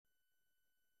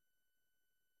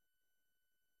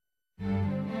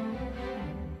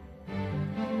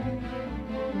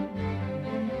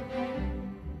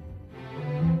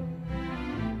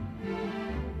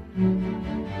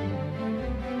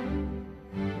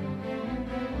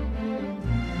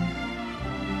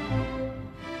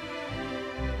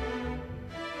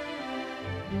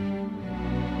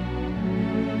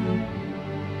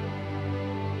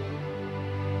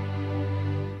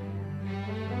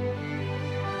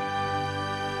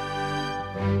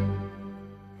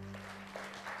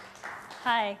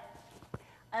Hi.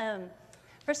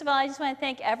 First of all, I just want to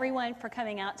thank everyone for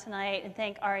coming out tonight and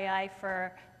thank REI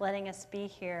for letting us be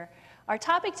here. Our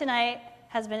topic tonight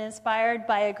has been inspired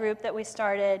by a group that we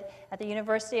started at the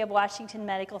University of Washington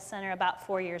Medical Center about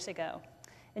 4 years ago.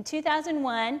 In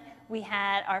 2001, we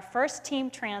had our first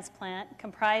team transplant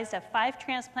comprised of 5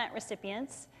 transplant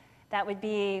recipients. That would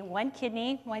be one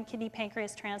kidney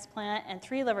pancreas transplant, and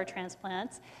 3 liver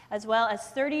transplants, as well as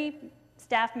 30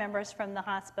 staff members from the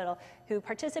hospital who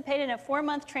participated in a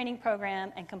 4-month training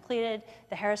program and completed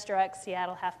the Harris Direct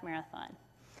Seattle Half Marathon.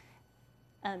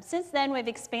 Since then, we've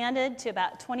expanded to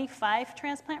about 25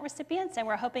 transplant recipients, and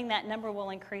we're hoping that number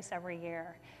will increase every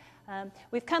year.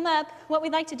 What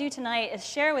we'd like to do tonight is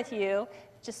share with you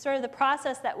just sort of the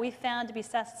process that we found to be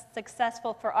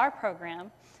successful for our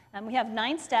program. We have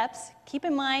 9 steps. Keep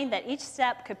in mind that each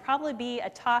step could probably be a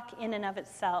talk in and of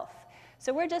itself.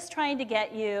 So we're just trying to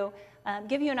get you,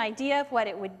 give you an idea of what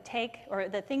it would take or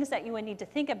the things that you would need to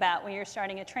think about when you're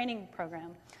starting a training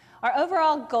program. Our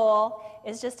overall goal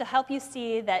is just to help you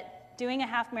see that doing a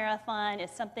half marathon is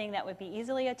something that would be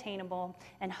easily attainable,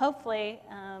 and hopefully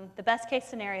the best case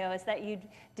scenario is that you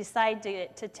decide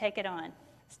to take it on.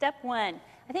 Step 1,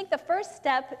 I think the first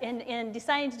step in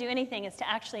deciding to do anything is to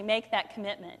actually make that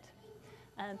commitment.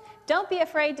 Don't be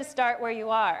afraid to start where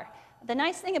you are. The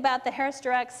nice thing about the Harris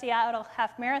Direct Seattle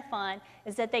Half Marathon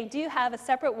is that they do have a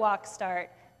separate walk start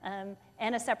and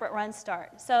a separate run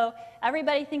start. So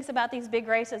everybody thinks about these big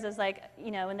races as like,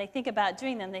 you know, when they think about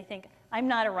doing them, they think, I'm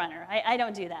not a runner, I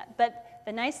don't do that. But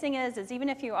the nice thing is even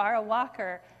if you are a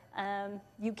walker,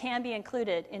 you can be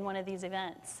included in one of these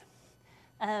events.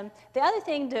 The other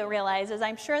thing to realize is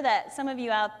I'm sure that some of you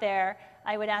out there,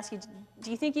 I would ask you, do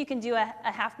you think you can do a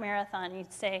half marathon?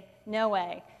 You'd say, no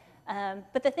way.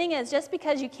 But the thing is, just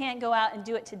because you can't go out and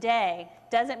do it today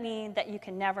doesn't mean that you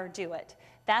can never do it.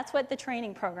 That's what the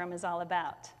training program is all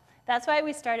about. That's why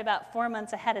we start about 4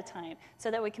 months ahead of time,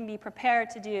 so that we can be prepared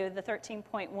to do the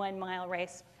 13.1-mile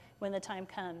race when the time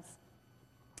comes.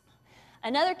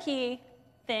 Another key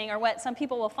thing, or what some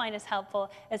people will find is helpful,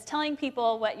 is telling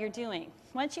people what you're doing.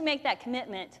 Once you make that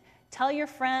commitment, tell your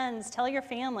friends, tell your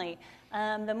family.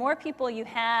 The more people you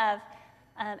have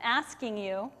asking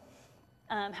you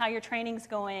how your training's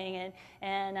going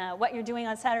and what you're doing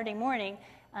on Saturday morning,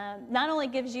 not only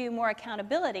gives you more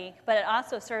accountability, but it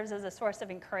also serves as a source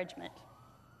of encouragement.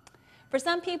 For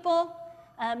some people,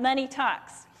 money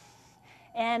talks.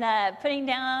 And putting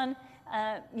down,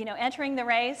 entering the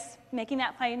race, making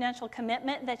that financial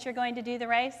commitment that you're going to do the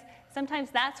race,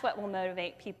 sometimes that's what will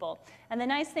motivate people. And the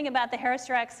nice thing about the Harris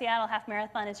Direct Seattle Half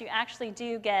Marathon is you actually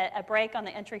do get a break on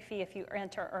the entry fee if you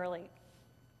enter early.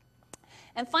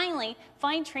 And finally,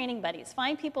 find training buddies.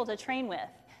 Find people to train with.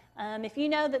 If you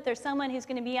know that there's someone who's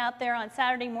going to be out there on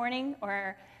Saturday morning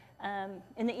or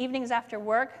in the evenings after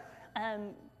work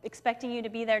expecting you to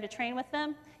be there to train with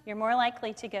them, you're more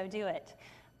likely to go do it.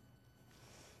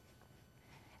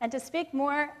 And to speak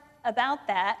more about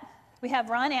that, we have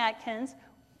Ron Atkins,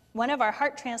 one of our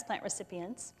heart transplant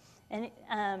recipients. And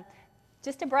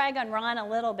just to brag on Ron a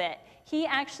little bit, he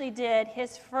actually did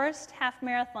his first half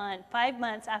marathon 5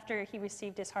 months after he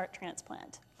received his heart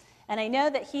transplant. And I know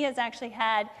that he has actually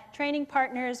had training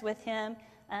partners with him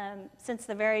since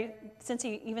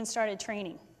he even started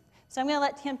training. So I'm going to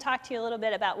let him talk to you a little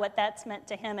bit about what that's meant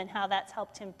to him and how that's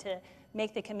helped him to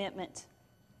make the commitment.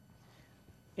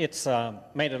 It's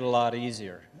made it a lot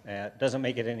easier. It doesn't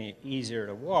make it any easier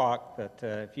to walk, but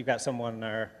if you've got someone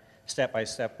there step by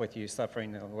step with you,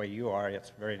 suffering the way you are,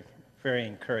 it's very, very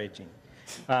encouraging.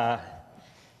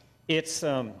 It's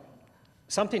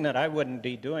something that I wouldn't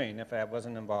be doing if I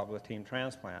wasn't involved with Team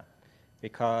Transplant,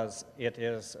 because it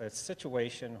is a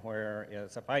situation where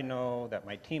if I know that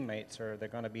my teammates they're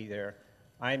going to be there,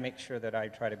 I make sure that I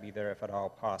try to be there if at all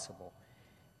possible.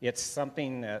 It's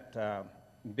something that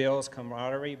builds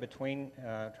camaraderie between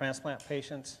transplant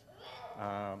patients.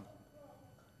 A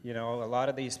lot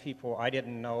of these people I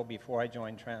didn't know before I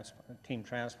joined Team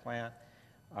Transplant.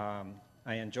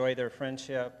 I enjoy their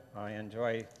friendship. I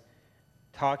enjoy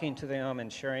talking to them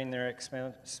and sharing their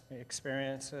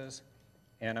experiences.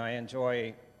 And I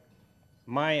enjoy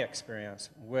my experience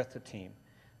with the team.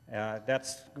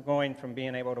 That's going from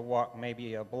being able to walk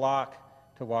maybe a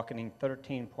block to walking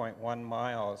 13.1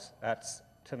 miles.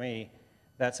 To me,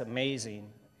 that's amazing.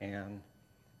 And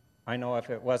I know if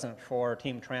it wasn't for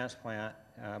Team Transplant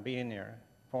being there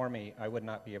for me, I would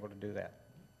not be able to do that.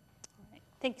 All right.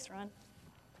 Thanks, Ron.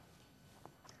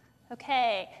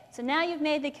 Okay, so now you've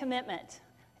made the commitment.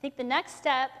 I think the next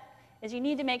step is you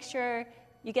need to make sure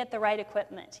you get the right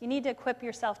equipment. You need to equip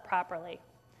yourself properly.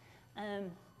 The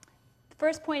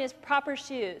first point is proper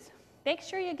shoes. make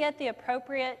sure you get the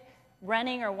appropriate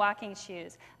running or walking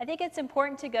shoes. I think it's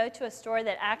important to go to a store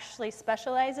that actually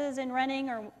specializes in running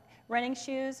or running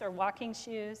shoes or walking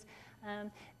shoes.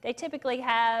 They typically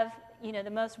have, you know,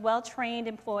 the most well-trained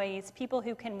employees, people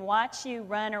who can watch you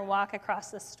run or walk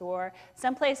across the store.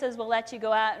 Some places will let you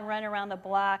go out and run around the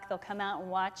block. They'll come out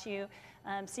and watch you,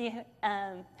 see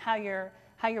how your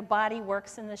body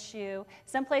works in the shoe.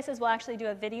 Some places will actually do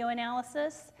a video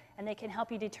analysis, and they can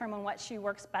help you determine what shoe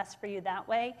works best for you that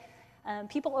way.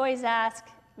 People always ask,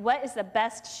 what is the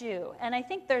best shoe? And I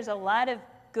think there's a lot of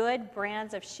good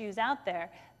brands of shoes out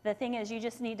there. The thing is, you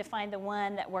just need to find the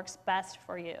one that works best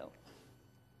for you.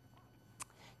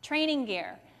 Training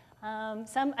gear.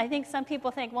 I think some people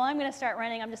think, well, I'm going to start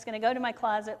running. I'm just going to go to my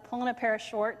closet, pull in a pair of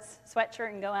shorts, sweatshirt,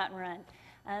 and go out and run.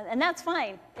 And that's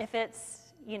fine if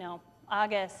it's, you know,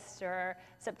 August or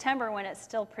September when it's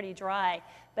still pretty dry.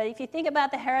 But if you think about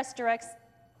the Harris Direct,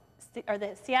 or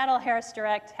the Seattle Harris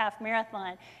Direct Half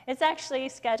Marathon, it's actually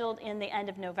scheduled in the end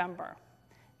of November.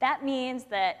 That means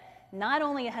that not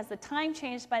only has the time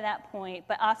changed by that point,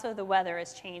 but also the weather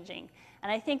is changing.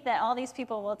 And I think that all these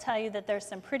people will tell you that there's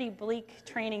some pretty bleak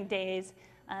training days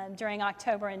during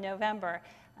October and November.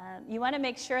 You want to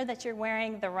make sure that you're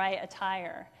wearing the right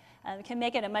attire. It can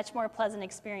make it a much more pleasant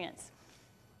experience.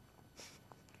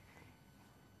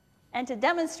 And to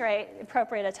demonstrate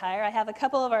appropriate attire, I have a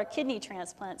couple of our kidney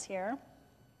transplants here.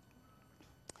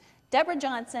 Deborah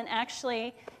Johnson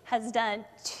actually has done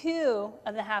 2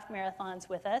 of the half marathons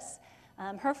with us.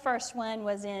 Her first one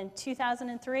was in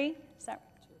 2003,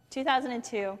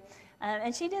 2002,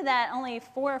 and she did that only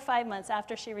 4 or 5 months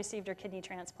after she received her kidney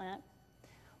transplant.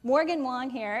 Morgan Wong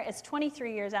here is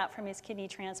 23 years out from his kidney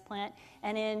transplant,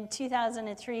 and in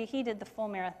 2003 he did the full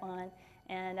marathon,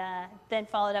 and then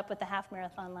followed up with the half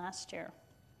marathon last year.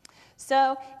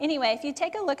 So anyway, if you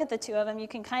take a look at the 2 of them, you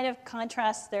can kind of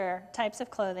contrast their types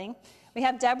of clothing. We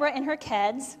have Deborah in her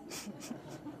Keds.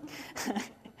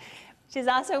 She's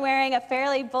also wearing a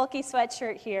fairly bulky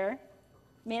sweatshirt here,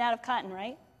 made out of cotton,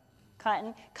 right?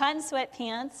 Cotton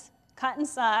sweatpants, cotton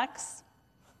socks.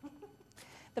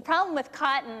 The problem with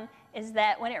cotton is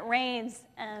that when it rains,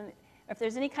 if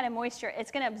there's any kind of moisture,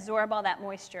 it's going to absorb all that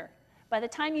moisture. By the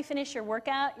time you finish your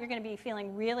workout, you're going to be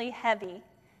feeling really heavy,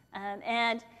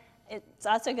 and it's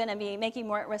also going to be making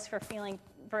more at risk for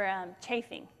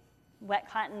chafing.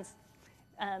 Wet cotton's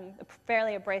a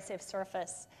fairly abrasive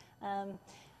surface.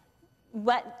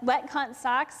 Wet cotton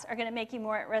socks are going to make you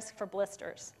more at risk for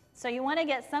blisters. So you want to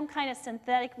get some kind of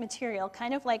synthetic material,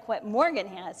 kind of like what Morgan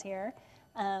has here.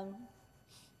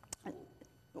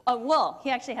 Wool. He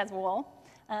actually has wool.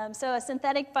 So a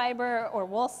synthetic fiber or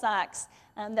wool socks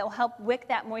that will help wick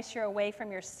that moisture away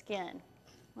from your skin.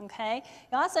 Okay.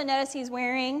 You also notice he's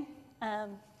wearing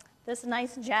this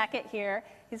nice jacket here.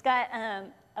 He's got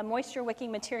a moisture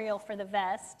wicking material for the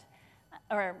vest,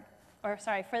 or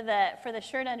sorry, for the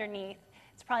shirt underneath.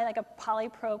 It's probably like a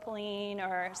polypropylene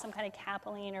or some kind of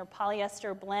capilene or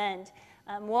polyester blend.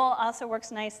 Wool also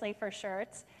works nicely for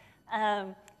shirts.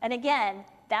 And again,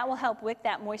 that will help wick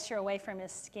that moisture away from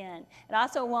his skin. It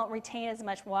also won't retain as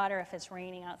much water if it's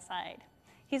raining outside.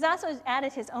 He's also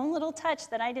added his own little touch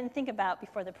that I didn't think about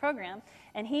before the program,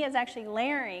 and he is actually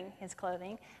layering his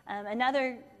clothing.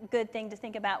 Another good thing to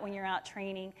think about when you're out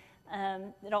training.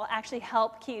 It'll actually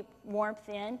help keep warmth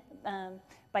in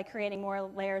by creating more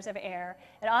layers of air.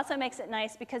 It also makes it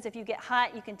nice because if you get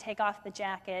hot, you can take off the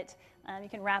jacket. You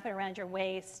can wrap it around your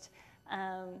waist.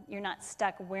 You're not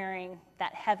stuck wearing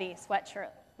that heavy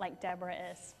sweatshirt like Deborah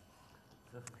is.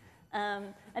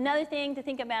 Another thing to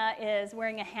think about is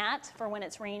wearing a hat for when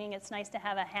it's raining. It's nice to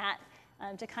have a hat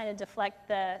to kind of deflect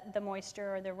the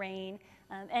moisture or the rain.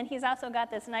 And he's also got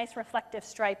this nice reflective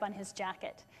stripe on his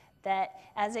jacket that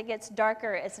as it gets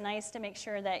darker, it's nice to make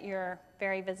sure that you're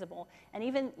very visible. And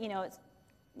even, you know,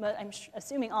 I'm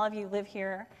assuming all of you live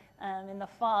here in the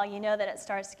fall, you know that it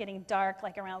starts getting dark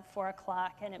like around 4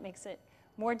 o'clock, and it makes it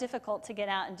more difficult to get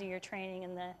out and do your training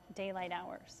in the daylight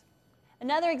hours.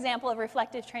 Another example of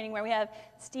reflective training where we have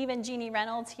Steve and Jeannie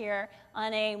Reynolds here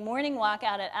on a morning walk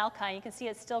out at Alki. You can see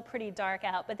it's still pretty dark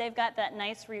out, but they've got that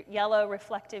nice yellow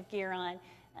reflective gear on.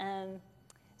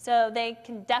 So they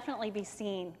can definitely be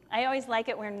seen. I always like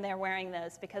it when they're wearing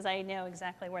those because I know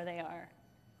exactly where they are.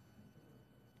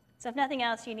 So if nothing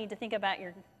else, you need to think about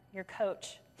your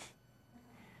coach.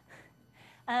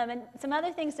 And some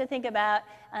other things to think about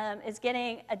is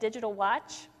getting a digital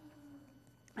watch.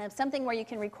 Something where you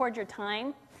can record your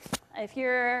time. If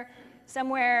you're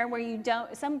somewhere where you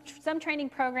don't, some training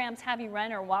programs have you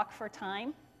run or walk for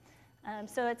time.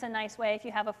 So it's a nice way, if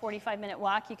you have a 45-minute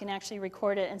walk, you can actually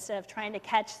record it instead of trying to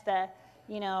catch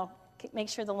make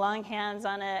sure the long hand's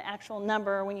on an actual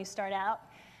number when you start out.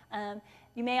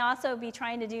 You may also be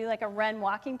trying to do like a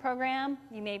run-walking program.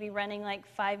 You may be running like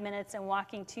 5 minutes and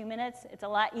walking 2 minutes. It's a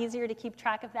lot easier to keep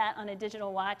track of that on a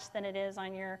digital watch than it is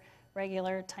on your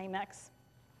regular Timex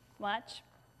watch.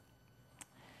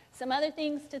 Some other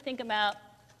things to think about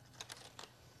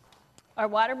are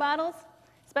water bottles,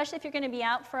 especially if you're going to be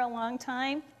out for a long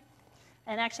time.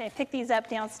 And actually, I picked these up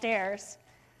downstairs.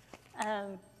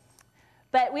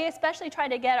 But we especially try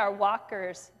to get our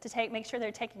walkers to make sure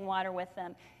they're taking water with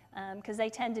them, because they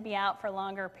tend to be out for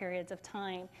longer periods of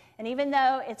time. And even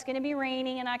though it's going to be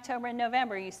raining in October and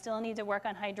November, you still need to work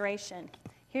on hydration.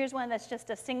 Here's one that's just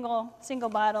a single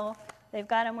bottle. They've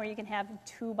got them where you can have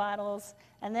 2 bottles.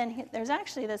 And then there's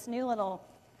actually this new little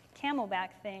Camelback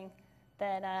thing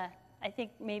that I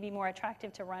think may be more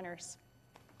attractive to runners.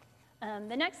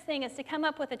 The next thing is to come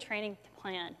up with a training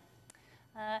plan.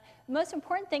 The most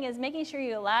important thing is making sure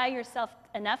you allow yourself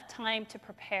enough time to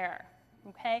prepare.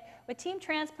 Okay? With Team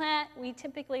Transplant, we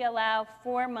typically allow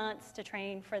 4 months to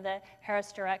train for the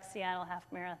Harris Direct Seattle Half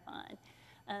Marathon,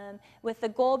 with the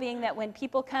goal being that when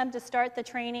people come to start the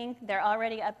training, they're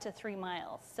already up to 3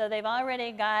 miles. So they've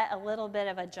already got a little bit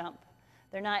of a jump.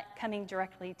 They're not coming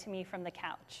directly to me from the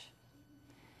couch.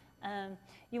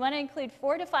 You want to include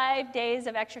 4 to 5 days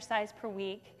of exercise per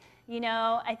week. You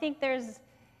know, I think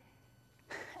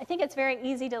it's very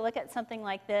easy to look at something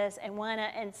like this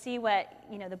and see what,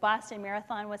 you know, the Boston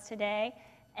Marathon was today,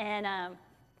 and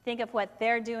think of what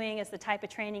they're doing as the type of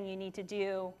training you need to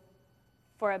do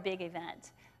for a big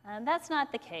event. That's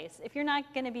not the case. If you're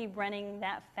not going to be running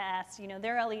that fast, you know,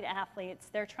 they're elite athletes,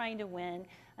 they're trying to win.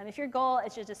 If your goal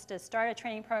is just to start a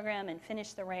training program and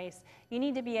finish the race, you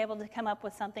need to be able to come up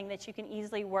with something that you can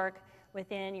easily work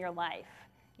within your life.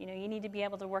 You know, you need to be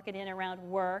able to work it in around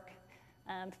work,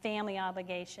 family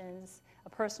obligations, a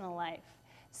personal life.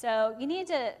 So you need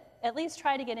to at least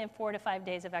try to get in 4 to 5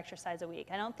 days of exercise a week.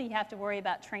 I don't think you have to worry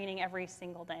about training every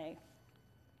single day.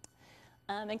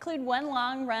 Include 1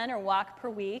 long run or walk per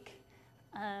week.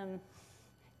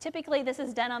 Typically, this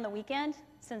is done on the weekend,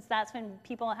 since that's when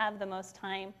people have the most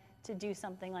time to do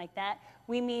something like that.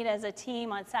 We meet as a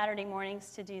team on Saturday mornings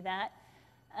to do that.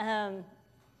 And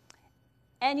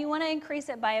you want to increase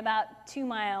it by about 2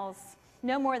 miles,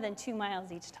 no more than 2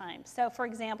 miles each time. So for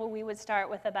example, we would start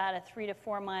with about a 3 to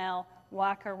 4 mile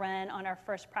walk or run on our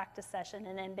first practice session,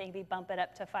 and then maybe bump it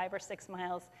up to 5 or 6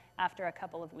 miles after a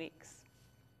couple of weeks.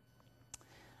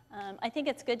 I think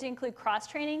it's good to include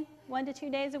cross-training 1 to 2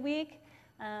 days a week.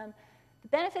 The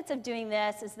benefits of doing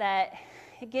this is that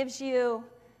it gives you,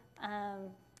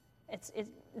 it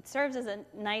serves as a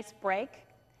nice break,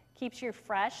 keeps you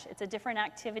fresh. It's a different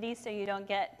activity so you don't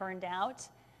get burned out.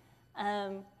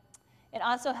 It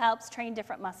also helps train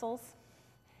different muscles.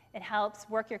 It helps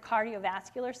work your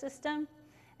cardiovascular system.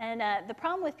 And the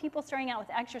problem with people starting out with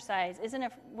exercise isn't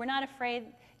we're not afraid,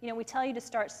 you know, we tell you to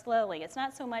start slowly. It's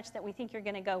not so much that we think you're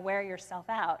going to go wear yourself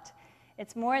out.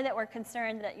 It's more that we're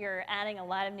concerned that you're adding a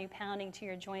lot of new pounding to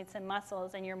your joints and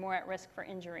muscles and you're more at risk for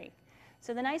injury.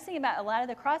 So the nice thing about a lot of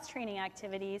the cross-training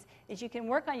activities is you can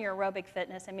work on your aerobic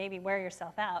fitness and maybe wear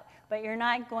yourself out, but you're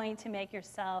not going to make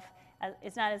yourself,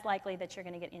 it's not as likely that you're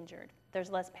going to get injured.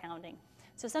 There's less pounding.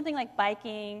 So something like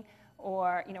biking,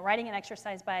 or riding an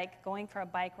exercise bike, going for a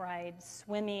bike ride,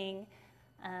 swimming,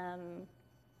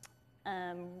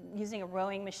 using a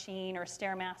rowing machine or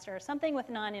Stairmaster, something with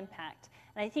non-impact.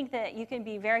 And I think that you can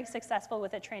be very successful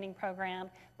with a training program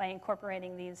by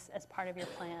incorporating these as part of your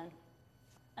plan.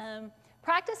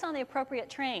 Practice on the appropriate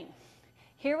terrain.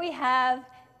 Here we have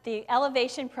the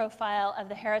elevation profile of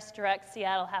the Harris Direct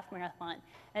Seattle Half Marathon.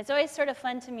 And it's always sort of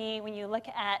fun to me when you look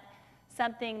at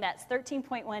something that's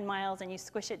 13.1 miles and you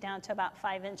squish it down to about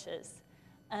 5 inches.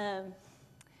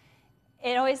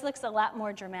 It always looks a lot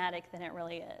more dramatic than it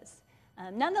really is.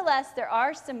 Nonetheless, there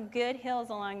are some good hills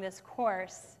along this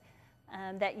course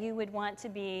that you would want to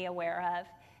be aware of.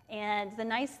 And the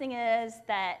nice thing is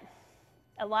that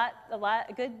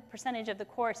a good percentage of the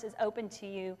course is open to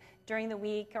you during the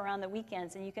week or on the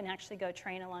weekends, and you can actually go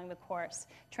train along the course.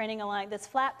 Training along this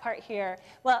flat part here,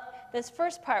 well, this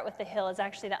first part with the hill is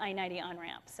actually the I-90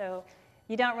 on-ramp, so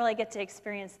you don't really get to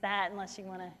experience that unless you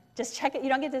want to just check it. You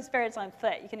don't get to experience it on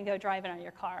foot. You can go drive it on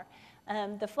your car.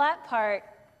 The flat part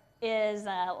is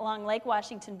along Lake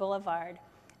Washington Boulevard,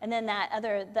 and then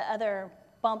the other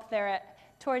bump there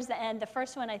towards the end. The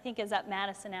first one I think is up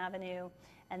Madison Avenue,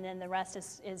 and then the rest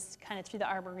is kind of through the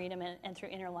Arboretum and through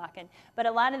Interlochen. But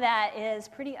a lot of that is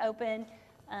pretty open,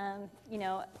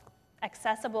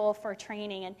 accessible for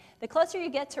training. And the closer you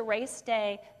get to race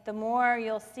day, the more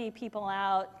you'll see people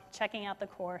out checking out the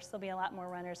course. There'll be a lot more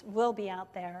runners. We'll be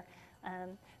out there.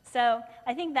 So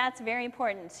I think that's very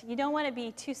important. You don't want to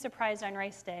be too surprised on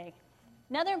race day.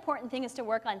 Another important thing is to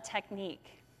work on technique.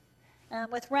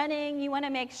 With running, you want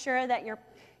to make sure that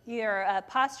your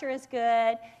posture is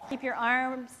good. Keep your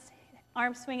arms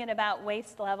swing at about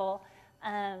waist level.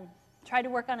 Try to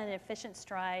work on an efficient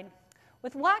stride.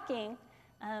 With walking,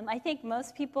 I think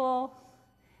most people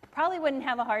probably wouldn't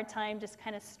have a hard time just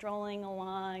kind of strolling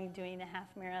along, doing the half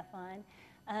marathon.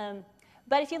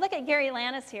 But if you look at Gary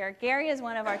Lannis here, Gary is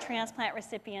one of our transplant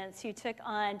recipients who took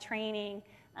on training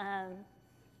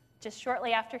just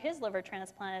shortly after his liver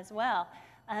transplant as well.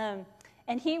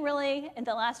 And he really, in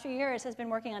the last few years, has been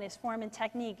working on his form and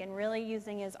technique and really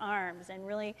using his arms and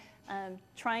really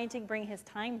trying to bring his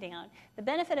time down. The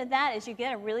benefit of that is you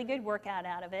get a really good workout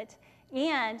out of it.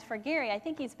 And for Gary, I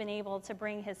think he's been able to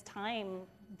bring his time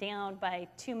down by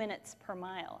 2 minutes per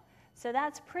mile. So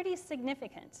that's pretty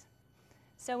significant.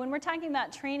 So when we're talking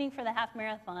about training for the half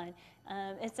marathon,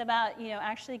 it's about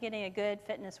actually getting a good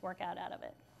fitness workout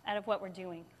out of what we're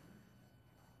doing.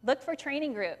 Look for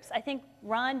training groups. I think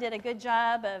Ron did a good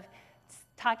job of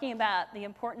talking about the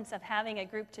importance of having a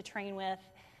group to train with.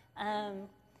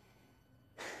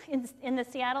 In the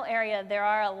Seattle area, there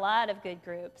are a lot of good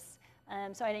groups.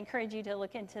 So I'd encourage you to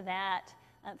look into that,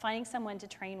 finding someone to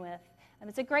train with.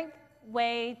 It's a great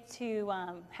way to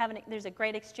there's a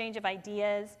great exchange of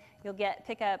ideas. You'll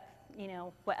pick up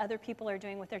what other people are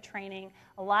doing with their training.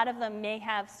 A lot of them may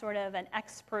have sort of an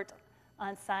expert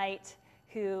on site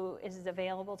who is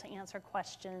available to answer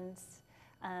questions.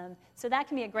 So that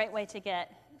can be a great way to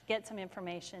get some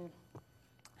information.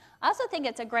 I also think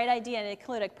it's a great idea to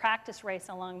include a practice race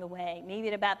along the way, maybe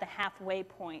at about the halfway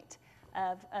point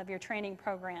of your training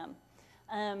program.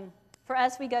 For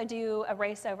us, we go do a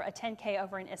race over a 10K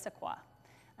over in Issaquah.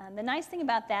 The nice thing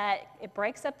about that, it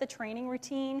breaks up the training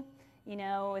routine.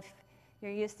 If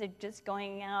you're used to just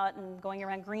going out and going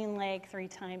around Green Lake 3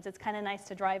 times, it's kind of nice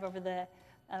to drive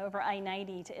over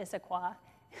I-90 to Issaquah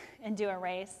and do a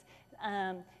race.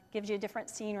 Gives you a different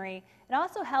scenery. It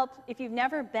also helps if you've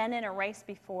never been in a race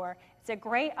before. It's a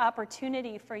great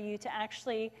opportunity for you to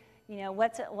actually,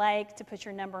 what's it like to put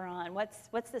your number on?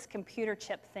 What's this computer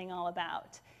chip thing all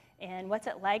about? And what's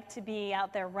it like to be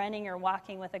out there running or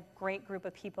walking with a great group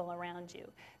of people around you?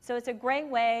 So it's a great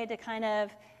way to kind of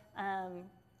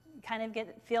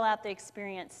feel out the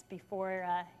experience before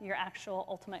your actual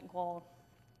ultimate goal.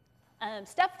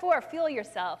 Step 4, fuel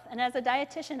yourself. And as a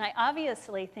dietitian, I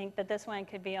obviously think that this one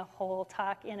could be a whole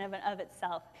talk in and of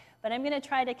itself. But I'm going to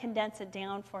try to condense it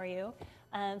down for you.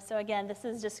 So again, this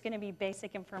is just going to be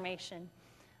basic information.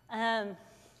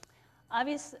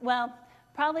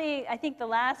 Probably, I think the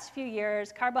last few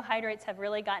years, carbohydrates have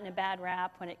really gotten a bad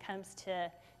rap when it comes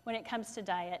to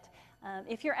diet.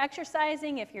 If you're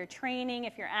exercising, if you're training,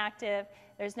 if you're active,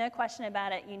 there's no question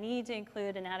about it. You need to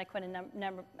include an adequate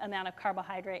amount of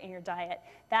carbohydrate in your diet.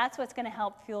 That's what's going to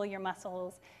help fuel your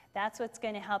muscles. That's what's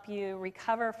going to help you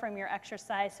recover from your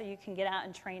exercise so you can get out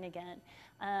and train again.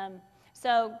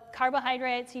 So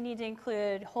carbohydrates, you need to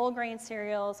include whole grain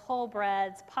cereals, whole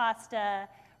breads, pasta,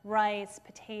 rice,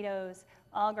 potatoes,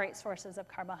 all great sources of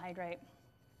carbohydrate.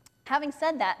 Having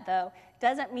said that, though,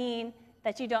 doesn't mean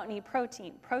that you don't need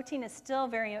protein. Protein is still a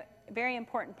very, very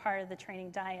important part of the training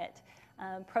diet.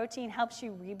 Protein helps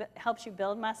you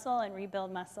build muscle and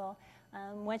rebuild muscle.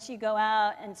 Once you go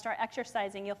out and start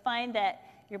exercising, you'll find that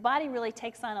your body really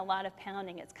takes on a lot of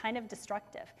pounding. It's kind of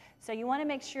destructive. So you want to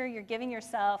make sure you're giving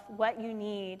yourself what you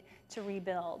need to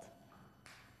rebuild.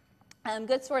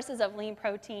 Good sources of lean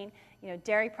protein,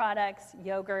 dairy products,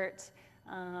 yogurt,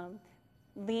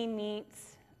 lean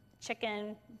meats,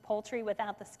 chicken, poultry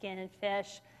without the skin, and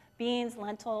fish, beans,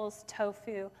 lentils,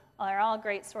 tofu are all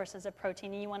great sources of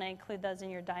protein, and you want to include those in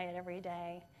your diet every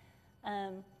day.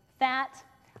 Fat,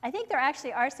 I think there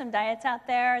actually are some diets out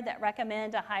there that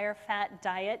recommend a higher fat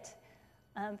diet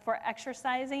for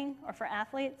exercising or for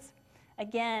athletes.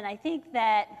 Again, I think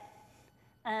that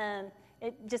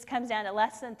it just comes down to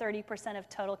less than 30% of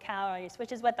total calories,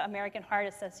 which is what the American Heart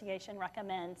Association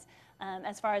recommends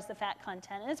as far as the fat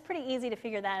content. And it's pretty easy to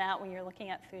figure that out when you're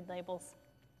looking at food labels.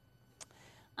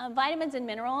 Vitamins and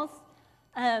minerals.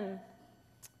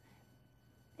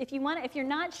 If you're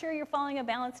not sure you're following a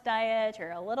balanced diet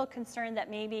or a little concerned that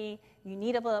maybe you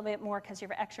need a little bit more because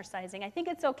you're exercising, I think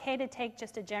it's okay to take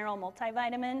just a general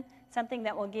multivitamin, something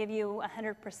that will give you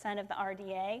 100% of the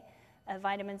RDA of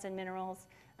vitamins and minerals.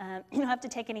 You don't have to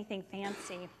take anything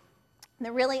fancy.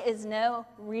 There really is no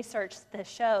research to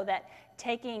show that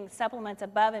taking supplements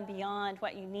above and beyond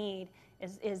what you need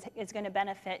is going to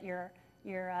benefit your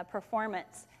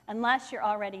performance unless you're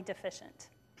already deficient.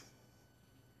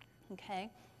 Okay.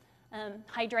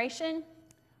 Hydration.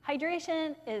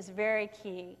 Hydration is very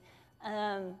key.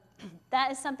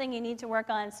 That is something you need to work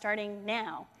on starting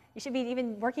now. You should be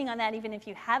even working on that even if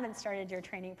you haven't started your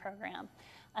training program.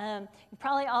 You've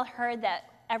probably all heard that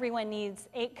everyone needs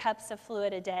 8 cups of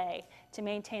fluid a day to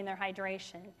maintain their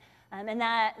hydration. And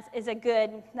that's a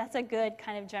good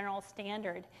kind of general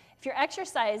standard. If you're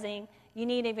exercising, you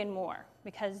need even more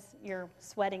because you're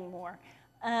sweating more.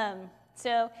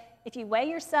 So if you weigh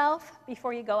yourself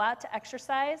before you go out to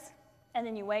exercise, and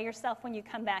then you weigh yourself when you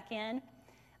come back in,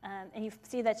 and you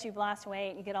see that you've lost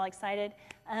weight, and you get all excited,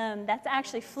 that's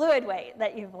actually fluid weight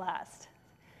that you've lost.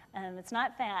 It's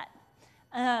not fat.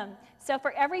 So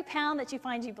for every pound that you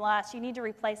find you've lost, you need to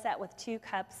replace that with 2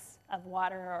 cups of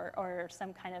water or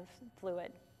some kind of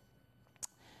fluid.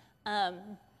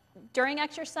 During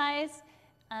exercise,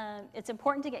 it's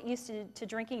important to get used to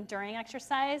drinking during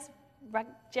exercise.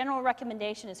 General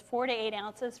recommendation is 4 to 8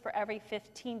 ounces for every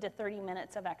 15 to 30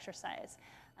 minutes of exercise.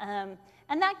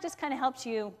 And that just kind of helps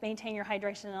you maintain your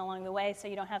hydration along the way so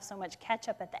you don't have so much catch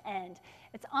up at the end.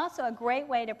 It's also a great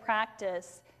way to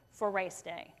practice for race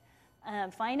day.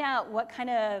 Find out what kind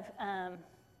of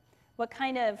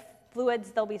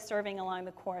fluids they'll be serving along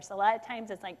the course. A lot of times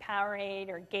it's like Powerade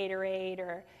or Gatorade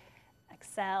or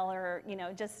Excel or,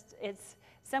 just it's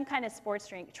some kind of sports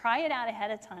drink. Try it out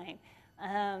ahead of time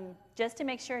just to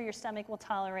make sure your stomach will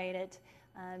tolerate it,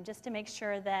 just to make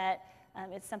sure that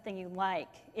it's something you like.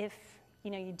 If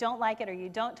you don't like it or you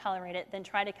don't tolerate it, then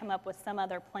try to come up with some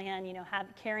other plan,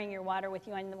 carrying your water with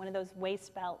you on one of those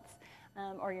waist belts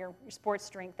or your sports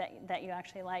drink that you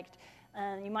actually liked.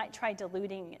 You might try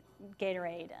diluting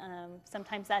Gatorade.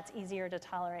 Sometimes that's easier to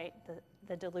tolerate,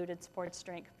 the diluted sports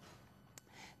drink.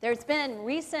 There's been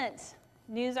recent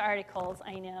news articles,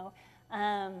 I know,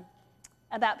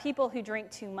 about people who drink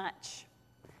too much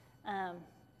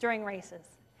during races.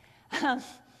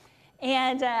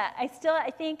 And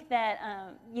I think that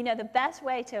the best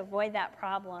way to avoid that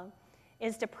problem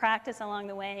is to practice along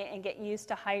the way and get used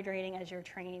to hydrating as you're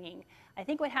training. I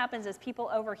think what happens is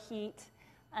people overheat.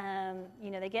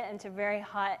 They get into very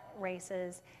hot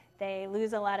races. They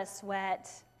lose a lot of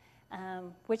sweat,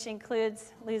 which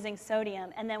includes losing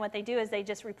sodium. And then what they do is they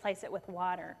just replace it with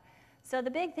water. So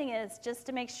the big thing is just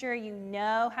to make sure you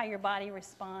know how your body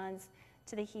responds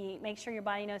to the heat. Make sure your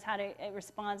body knows how it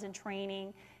responds in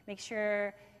training. Make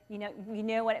sure you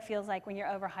know what it feels like when you're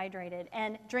overhydrated.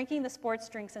 And drinking the sports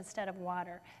drinks instead of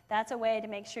water. That's a way to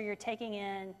make sure you're taking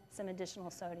in some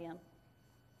additional sodium.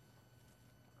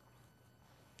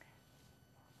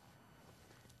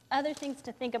 Other things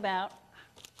to think about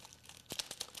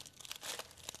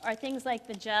are things like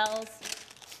the gels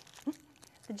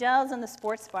and the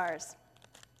sports bars.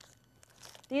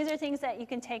 These are things that you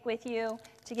can take with you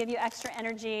to give you extra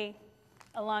energy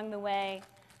along the way,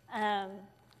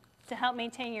 to help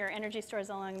maintain your energy stores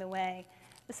along the way.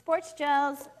 The sports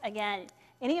gels, again,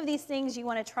 any of these things you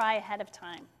want to try ahead of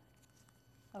time.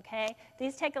 Okay?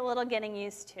 These take a little getting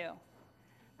used to.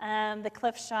 The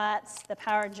Cliff Shots, the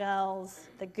Power Gels,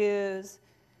 the Goos,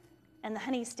 and the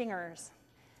Honey Stingers.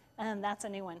 That's a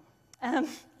new one.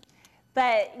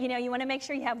 But you want to make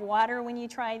sure you have water when you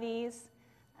try these.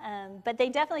 But they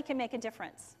definitely can make a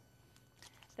difference.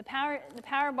 The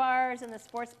power bars and the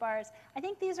sports bars, I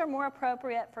think these are more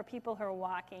appropriate for people who are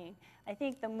walking. I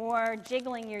think the more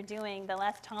jiggling you're doing, the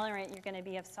less tolerant you're going to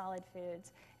be of solid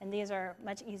foods. And these are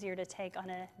much easier to take on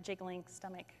a jiggling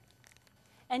stomach.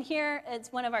 And here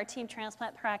it's one of our team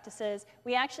transplant practices.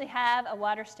 We actually have a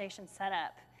water station set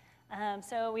up.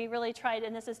 So we really tried,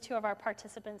 and this is 2 of our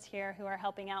participants here who are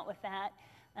helping out with that.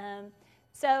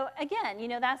 So again,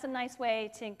 that's a nice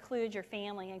way to include your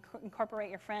family and incorporate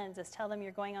your friends, is tell them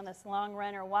you're going on this long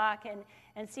run or walk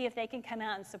and see if they can come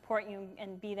out and support you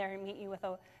and be there and meet you with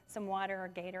some water or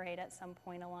Gatorade at some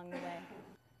point along the way.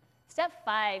 Step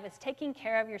 5 is taking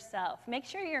care of yourself. Make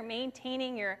sure you're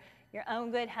maintaining your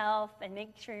own good health and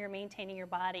make sure you're maintaining your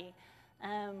body.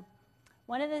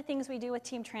 One of the things we do with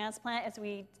Team Transplant is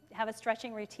we have a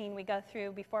stretching routine we go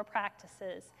through before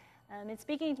practices. And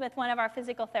speaking with one of our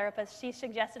physical therapists, she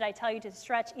suggested I tell you to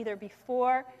stretch either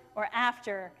before or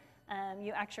after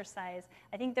you exercise.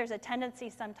 I think there's a tendency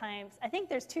sometimes, I think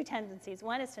there's 2 tendencies.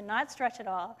 One is to not stretch at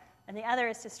all, and the other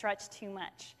is to stretch too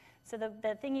much. So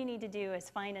the thing you need to do is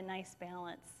find a nice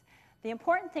balance. The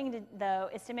important thing, though,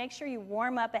 is to make sure you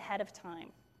warm up ahead of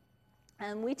time.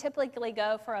 We typically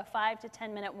go for a 5 to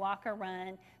 10 minute walk or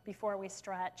run before we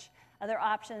stretch. Other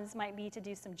options might be to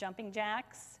do some jumping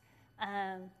jacks,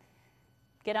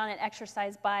 get on an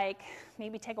exercise bike,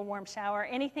 maybe take a warm shower,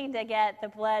 anything to get the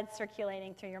blood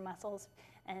circulating through your muscles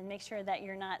and make sure that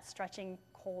you're not stretching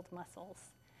cold muscles.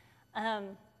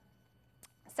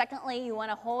 Secondly, you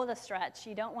want to hold a stretch.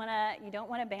 You don't want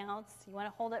to bounce. You want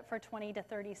to hold it for 20 to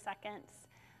 30 seconds.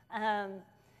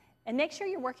 And make sure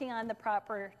you're working on the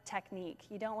proper technique.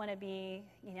 You don't want to be,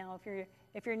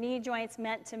 if your knee joint's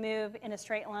meant to move in a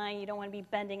straight line, you don't want to be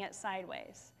bending it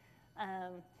sideways.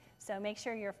 So make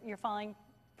sure you're following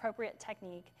appropriate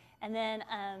technique. And then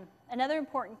another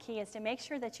important key is to make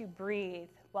sure that you breathe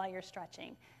while you're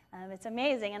stretching. It's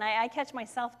amazing, and I catch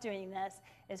myself doing this,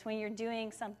 is when you're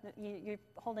doing something, you're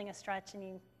holding a stretch and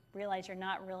you realize you're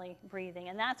not really breathing,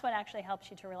 and that's what actually helps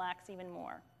you to relax even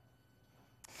more.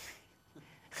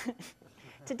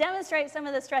 To demonstrate some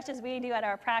of the stretches we do at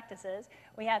our practices,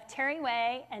 we have Terry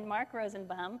Way and Mark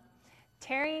Rosenbaum.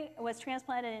 Terry was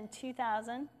transplanted in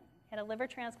 2000, had a liver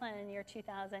transplant in the year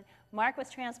 2000. Mark was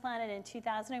transplanted in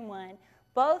 2001.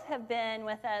 Both have been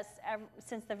with us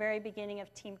since the very beginning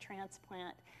of Team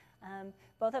Transplant.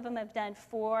 Both of them have done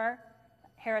 4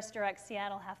 Harris Direct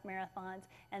Seattle half marathons,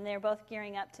 and they're both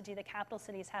gearing up to do the Capital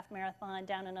Cities half marathon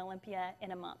down in Olympia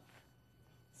in a month.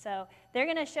 So they're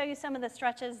going to show you some of the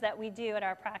stretches that we do at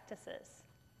our practices.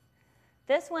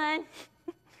 This one,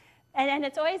 and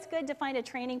it's always good to find a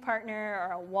training partner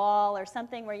or a wall or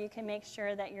something where you can make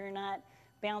sure that you're not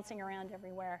bouncing around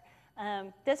everywhere.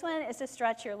 This one is to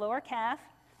stretch your lower calf,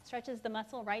 stretches the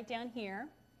muscle right down here.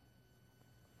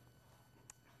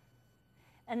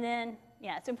 And then,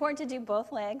 yeah, it's important to do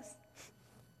both legs.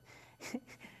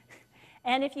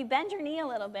 And if you bend your knee a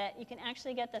little bit, you can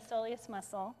actually get the soleus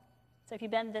muscle. So if you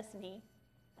bend this knee,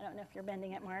 I don't know if you're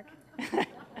bending it, Mark.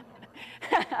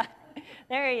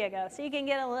 There you go. So you can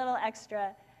get a little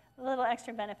extra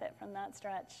benefit from that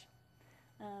stretch.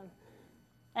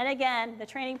 And again, the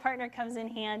training partner comes in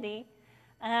handy.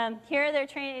 Here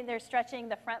they're stretching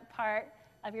the front part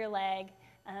of your leg,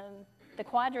 the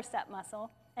quadricep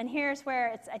muscle. And here's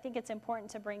where I think it's important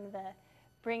to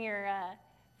bring your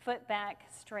foot back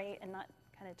straight and not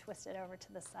kind of twist it over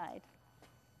to the side.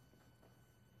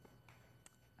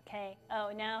 Okay,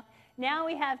 now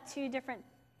we have 2 different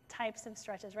types of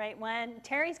stretches, right? One,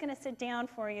 Terry's going to sit down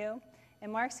for you,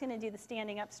 and Mark's going to do the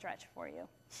standing up stretch for you.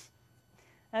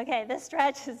 Okay, this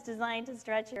stretch is designed to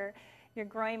stretch your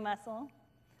groin muscle.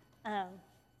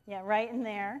 Yeah, right in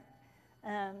there.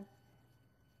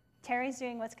 Terry's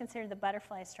doing what's considered the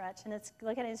butterfly stretch, and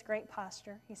look at his great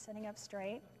posture. He's sitting up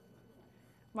straight.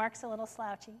 Mark's a little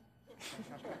slouchy.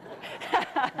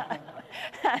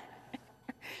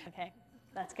 Okay,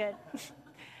 that's good.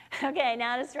 Okay,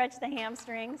 now to stretch the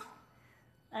hamstrings.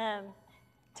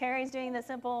 Terry's doing the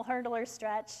simple hurdler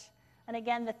stretch. And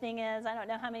again, the thing is, I don't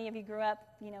know how many of you grew up,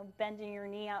 bending your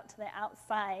knee out to the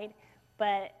outside,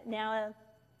 but now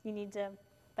you need to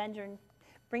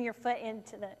bring your foot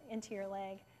into your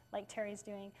leg, like Terry's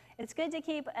doing. It's good to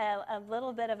keep a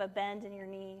little bit of a bend in your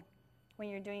knee when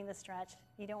you're doing the stretch.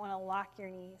 You don't want to lock your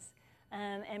knees.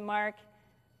 And Mark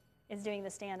is doing the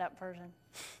stand-up version,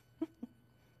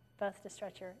 both to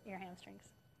stretch your hamstrings.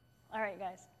 All right,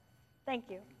 guys. Thank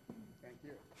you. Thank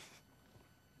you.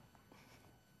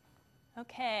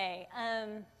 Okay,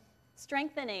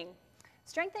 strengthening.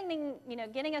 Strengthening,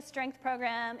 getting a strength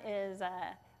program is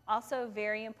also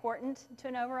very important to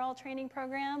an overall training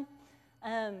program.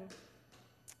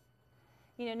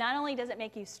 Not only does it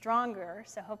make you stronger,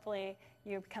 so hopefully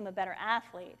you become a better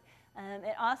athlete,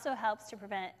 it also helps to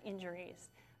prevent injuries.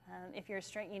 If you're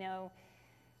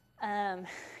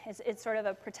it's sort of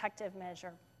a protective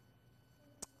measure.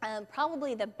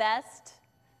 Probably the best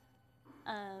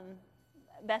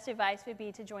advice would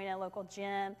be to join a local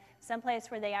gym, someplace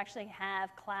where they actually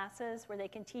have classes where they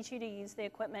can teach you to use the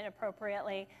equipment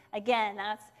appropriately. Again,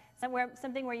 that's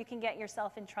something where you can get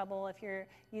yourself in trouble if you're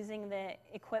using the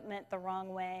equipment the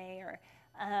wrong way, or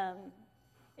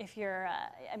if you're,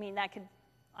 that could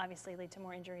obviously lead to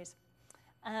more injuries.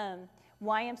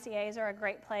 YMCAs are a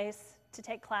great place to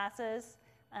take classes.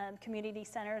 Community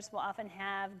centers will often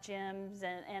have gyms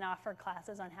and offer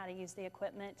classes on how to use the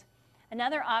equipment.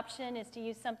 Another option is to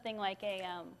use something like a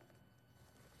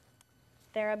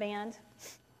TheraBand.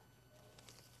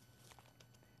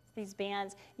 These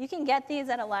bands, you can get these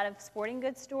at a lot of sporting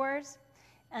goods stores.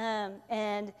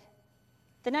 And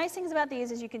the nice things about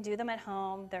these is you can do them at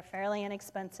home. They're fairly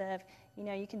inexpensive.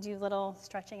 You can do little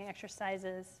stretching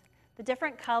exercises. The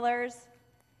different colors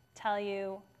tell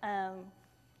you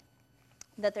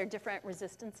that they're different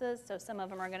resistances. So some of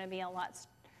them are going to be a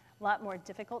lot more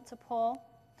difficult to pull.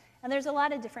 And there's a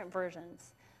lot of different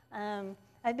versions.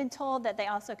 I've been told that they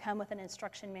also come with an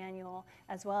instruction manual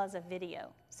as well as a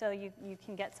video. So you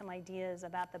can get some ideas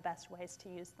about the best ways to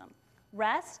use them.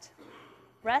 Rest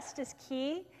is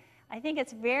key. I think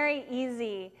it's very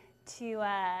easy to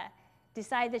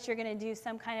decide that you're going to do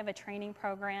some kind of a training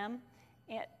program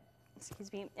and,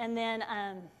 excuse me, and then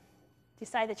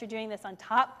decide that you're doing this on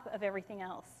top of everything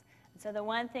else. And so the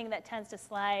one thing that tends to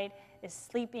slide is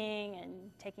sleeping and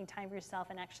taking time for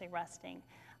yourself and actually resting.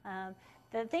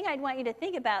 The thing I'd want you to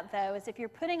think about, though, is if you're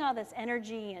putting all this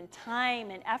energy and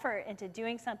time and effort into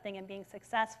doing something and being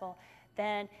successful,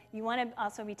 then you want to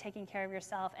also be taking care of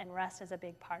yourself, and rest is a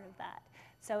big part of that.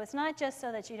 So it's not just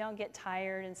so that you don't get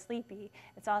tired and sleepy,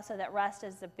 it's also that rest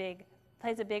is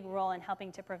plays a big role in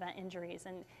helping to prevent injuries,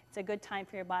 and it's a good time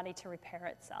for your body to repair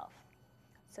itself.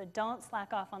 So don't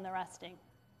slack off on the resting.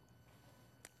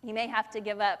 You may have to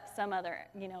give up some other,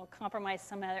 compromise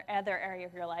some other area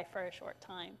of your life for a short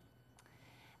time.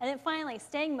 And then finally,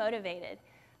 staying motivated.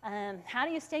 How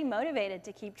do you stay motivated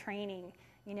to keep training?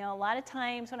 A lot of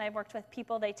times when I've worked with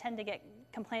people, they tend to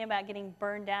complain about getting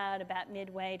burned out about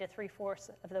midway to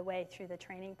 3/4 of the way through the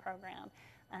training program.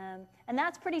 And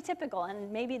that's pretty typical,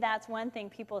 and maybe that's one thing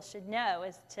people should know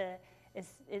is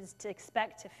to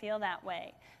expect to feel that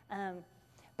way.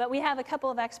 But we have a couple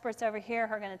of experts over here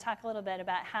who are going to talk a little bit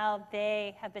about how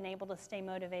they have been able to stay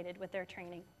motivated with their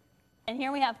training. And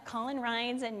here we have Colin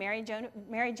Rines and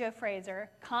Mary Jo Fraser.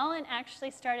 Colin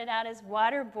actually started out as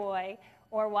water boy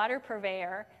or water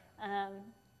purveyor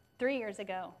 3 years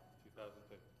ago.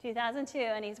 2002,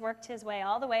 and he's worked his way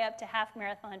all the way up to half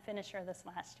marathon finisher this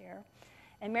last year.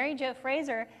 And Mary Jo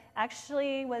Fraser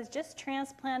actually was just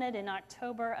transplanted in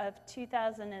October of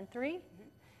 2003.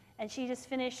 And she just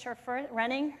finished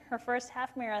running her first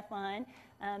half marathon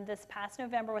this past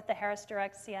November with the Harris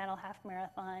Direct Seattle Half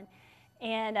Marathon.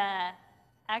 And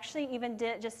actually even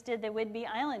just did the Whidbey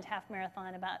Island Half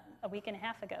Marathon about a week and a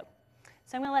half ago.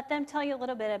 So I'm going to let them tell you a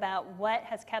little bit about what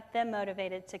has kept them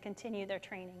motivated to continue their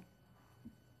training.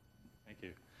 Thank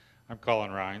you. I'm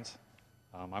Colin Rines.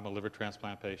 I'm a liver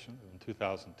transplant patient. In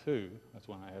 2002, that's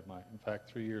when I had in fact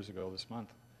 3 years ago this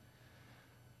month.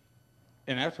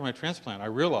 And after my transplant, I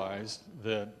realized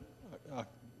that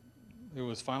it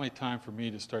was finally time for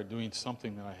me to start doing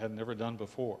something that I had never done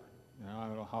before. I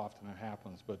don't know how often that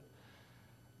happens, but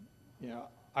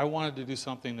I wanted to do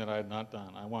something that I had not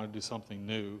done. I wanted to do something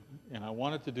new, and I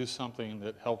wanted to do something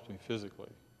that helped me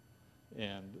physically.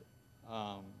 And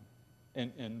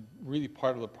really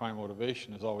part of the prime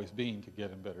motivation has always been to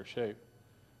get in better shape,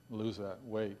 lose that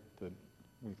weight that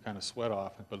we kind of sweat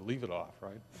off, but leave it off,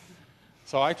 right?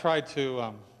 So I tried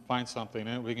to find something,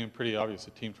 and it became pretty obvious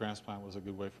that team transplant was a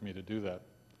good way for me to do that.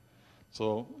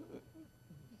 So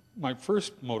my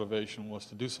first motivation was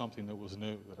to do something that was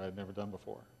new, that I had never done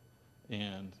before,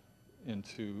 and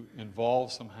to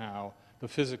involve somehow the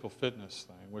physical fitness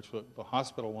thing, which the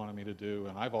hospital wanted me to do,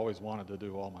 and I've always wanted to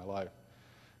do all my life.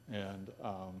 And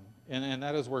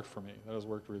that has worked for me. That has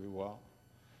worked really well.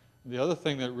 The other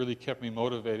thing that really kept me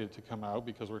motivated to come out,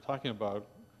 because we're talking about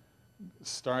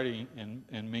starting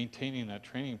and maintaining that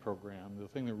training program, the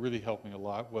thing that really helped me a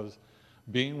lot was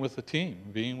being with the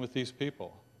team, being with these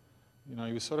people.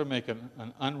 You sort of make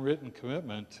an unwritten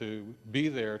commitment to be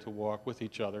there to walk with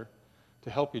each other, to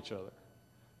help each other.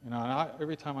 And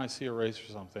every time I see a race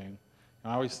or something,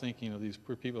 I always think, these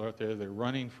poor people out there, they're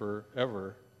running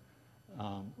forever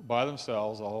by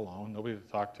themselves, all alone, nobody to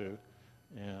talk to.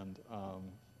 And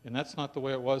that's not the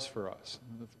way it was for us.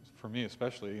 For me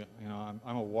especially,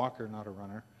 I'm a walker, not a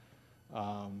runner.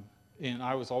 And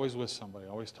I was always with somebody,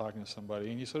 always talking to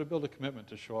somebody, and you sort of build a commitment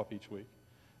to show up each week.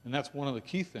 And that's one of the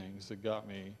key things that got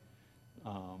me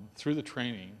through the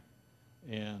training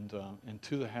and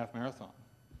to the half marathon.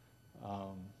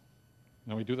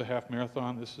 We do the half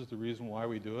marathon. This is the reason why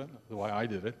we do it, why I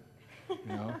did it.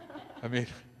 I mean,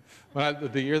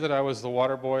 the year that I was the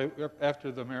water boy,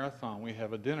 after the marathon, we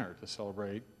have a dinner to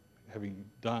celebrate having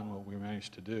done what we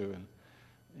managed to do.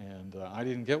 And I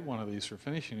didn't get one of these for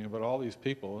finishing it, but all these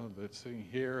people that's sitting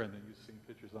here and then you see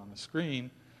pictures on the screen,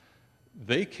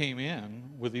 they came in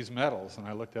with these medals, and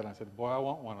I looked at it and I said, boy, I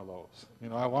want one of those.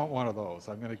 I want one of those.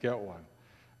 I'm going to get one.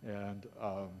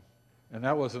 And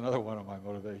that was another one of my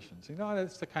motivations.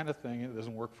 It's the kind of thing, it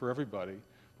doesn't work for everybody,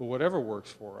 but whatever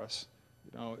works for us,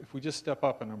 if we just step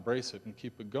up and embrace it and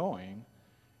keep it going,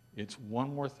 it's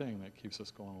one more thing that keeps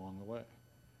us going along the way.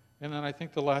 And then I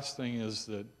think the last thing is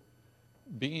that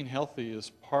being healthy is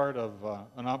part of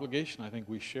an obligation I think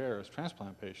we share as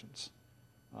transplant patients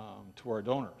to our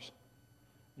donors.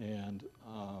 And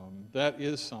that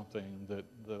is something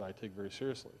that I take very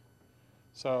seriously.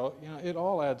 So, it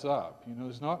all adds up.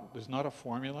 There's not a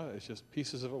formula. It's just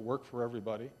pieces of it work for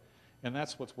everybody. And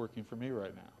that's what's working for me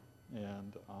right now.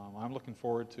 And I'm looking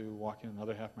forward to walking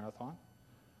another half marathon.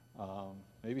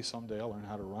 Maybe someday I'll learn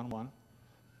how to run one.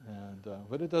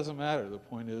 But it doesn't matter. The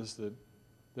point is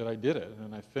that I did it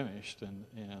and I finished.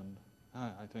 And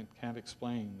I can't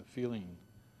explain the feeling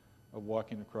of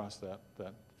walking across that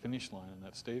finish line in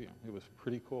that stadium. It was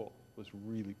pretty cool. It was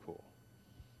really cool.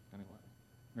 Anyway,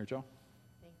 Mary Jo?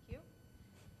 Thank you.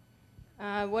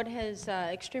 What has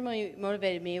extremely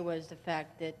motivated me was the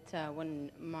fact that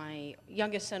when my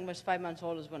youngest son was 5 months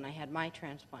old is when I had my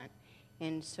transplant.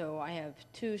 And so I have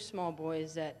 2 small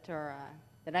boys that are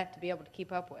that I have to be able to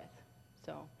keep up with.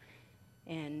 So,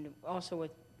 and also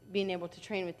with being able to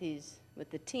train with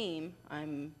the team,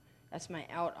 that's my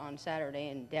out on Saturday,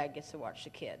 and Dad gets to watch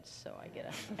the kids, so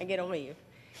I get to leave.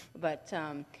 But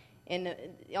and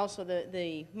also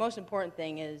the most important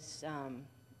thing is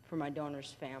for my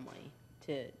donor's family.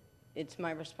 It's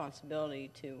my responsibility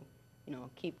to,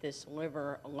 keep this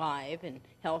liver alive and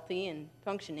healthy and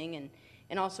functioning,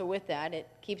 and also with that, it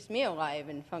keeps me alive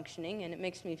and functioning, and it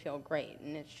makes me feel great.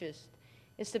 And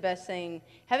it's the best thing.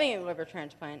 Having a liver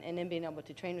transplant and then being able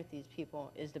to train with these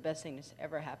people is the best thing that's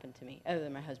ever happened to me, other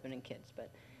than my husband and kids, but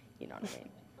you know what I mean.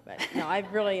 But no,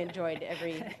 I've really enjoyed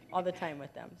all the time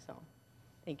with them, so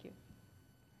thank you.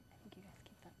 I think you guys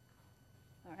keep that.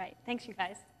 All right, thanks you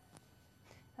guys.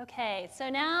 Okay, so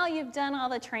now you've done all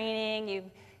the training,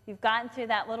 you've gotten through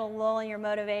that little lull in your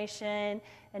motivation,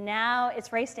 and now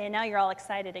it's race day, and now you're all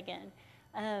excited again.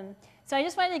 So I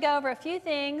just wanted to go over a few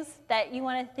things that you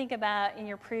want to think about in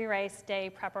your pre-race day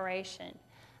preparation.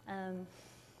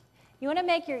 You want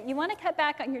to cut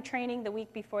back on your training the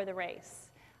week before the race.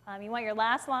 You want your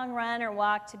last long run or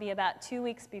walk to be about 2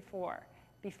 weeks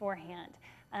beforehand.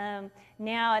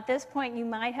 Now, at this point, you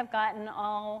might have gotten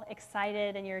all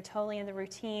excited and you're totally in the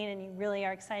routine and you really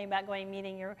are excited about going and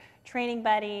meeting your training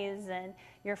buddies and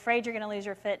you're afraid you're going to lose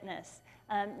your fitness.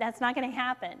 That's not going to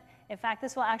happen. In fact,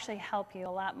 this will actually help you a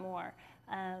lot more.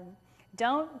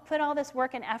 Don't put all this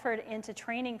work and effort into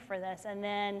training for this and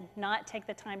then not take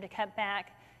the time to cut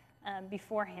back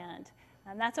beforehand.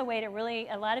 That's a way to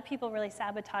a lot of people really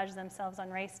sabotage themselves on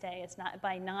race day.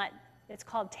 It's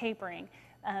called tapering.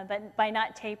 But by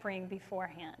not tapering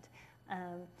beforehand.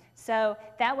 So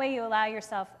that way you allow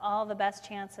yourself all the best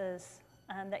chances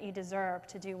that you deserve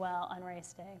to do well on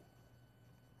race day.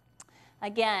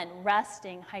 Again,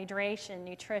 resting, hydration,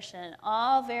 nutrition,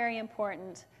 all very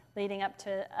important leading up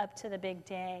to the big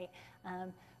day.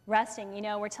 Resting,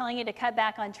 we're telling you to cut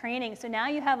back on training, so now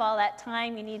you have all that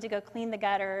time. You need to go clean the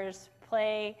gutters,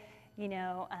 play,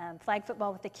 flag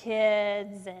football with the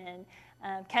kids, and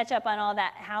catch up on all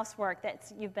that housework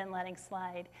that you've been letting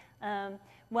slide.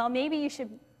 Well, maybe you should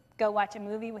go watch a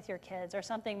movie with your kids or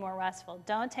something more restful.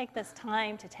 Don't take this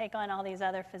time to take on all these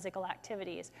other physical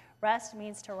activities. Rest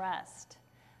means to rest.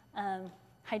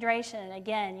 Hydration,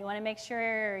 again, you want to make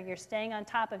sure you're staying on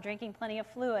top of drinking plenty of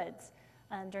fluids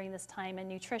during this time. And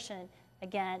nutrition,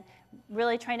 again,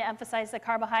 really trying to emphasize the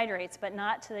carbohydrates, but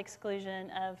not to the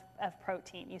exclusion of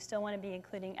protein. You still want to be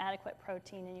including adequate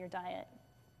protein in your diet.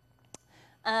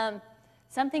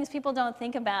 Some things people don't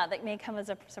think about that may come as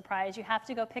a surprise. You have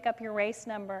to go pick up your race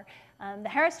number. The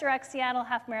Harris Direct Seattle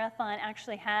Half Marathon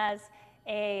actually has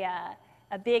a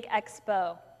big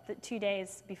expo 2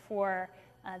 days before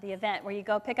the event where you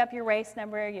go pick up your race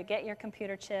number, you get your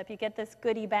computer chip, you get this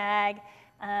goodie bag.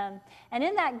 And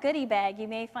in that goodie bag, you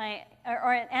may find,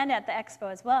 and at the expo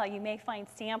as well, you may find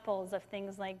samples of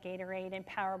things like Gatorade and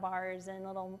Power Bars and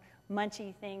little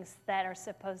munchy things that are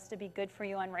supposed to be good for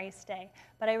you on race day.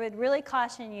 But I would really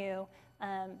caution you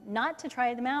not to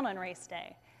try them out on race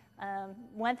day.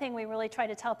 One thing we really try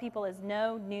to tell people is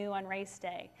no new on race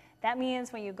day. That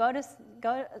means when you go to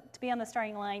be on the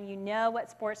starting line, you know what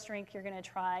sports drink you're going to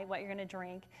try, what you're going to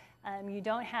drink. You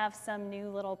don't have some new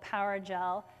little power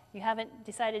gel. You haven't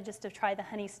decided just to try the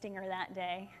Honey Stinger that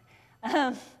day.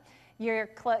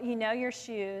 You know your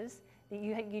shoes.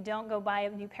 You don't go buy a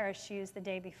new pair of shoes the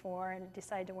day before and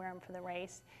decide to wear them for the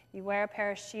race. You wear a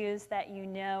pair of shoes that you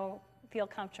know feel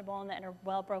comfortable and that are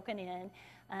well broken in.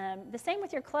 The same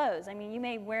with your clothes. I mean, you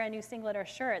may wear a new singlet or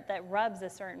shirt that rubs a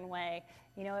certain way.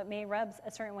 It may rub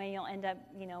a certain way and you'll end up,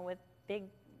 with big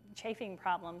chafing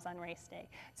problems on race day.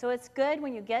 So it's good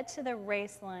when you get to the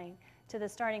race line, to the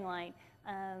starting line,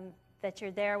 that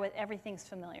you're there with everything's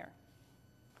familiar.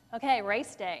 Okay,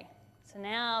 race day. So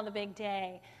now the big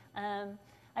day. I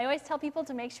always tell people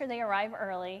to make sure they arrive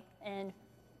early, and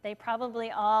they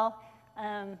probably all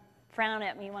frown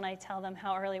at me when I tell them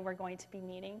how early we're going to be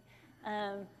meeting.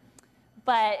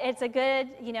 But it's a good,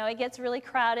 it gets really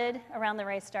crowded around the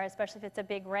race start, especially if it's a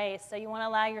big race. So you want to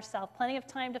allow yourself plenty of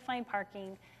time to find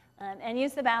parking and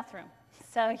use the bathroom.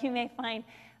 So you may find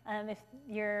if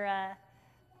you're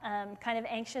kind of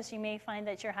anxious, you may find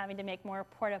that you're having to make more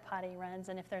porta potty runs,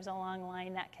 and if there's a long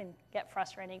line, that can get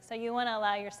frustrating. So you want to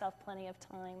allow yourself plenty of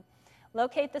time.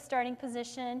 Locate the starting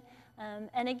position,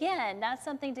 and again, that's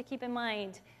something to keep in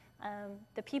mind.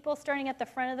 The people starting at the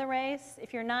front of the race,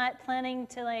 if you're not planning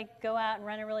to like go out and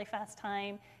run a really fast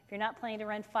time, if you're not planning to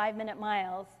run 5-minute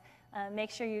miles, make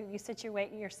sure you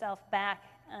situate yourself back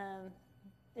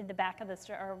in the back of the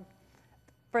start, or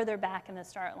further back in the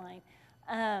start line.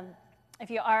 If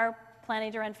you are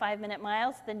planning to run 5-minute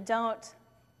miles, then don't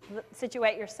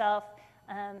situate yourself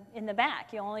in the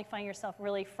back. You'll only find yourself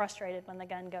really frustrated when the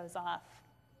gun goes off.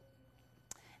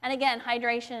 And again,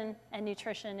 hydration and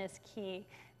nutrition is key.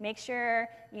 Make sure,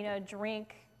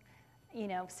 drink,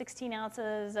 16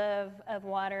 ounces of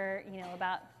water,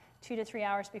 about 2 to 3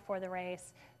 hours before the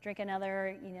race. Drink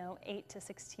another, 8 to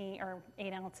 16 or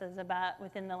 8 ounces about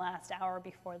within the last hour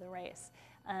before the race.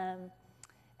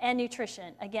 And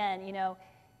nutrition, again,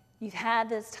 you've had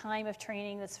this time of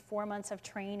training, this 4 months of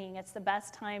training. It's the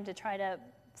best time to try to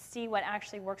see what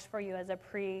actually works for you as a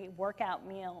pre-workout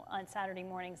meal on Saturday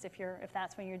mornings if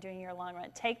that's when you're doing your long run.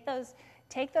 Take those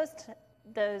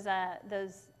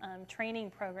training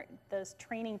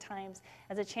times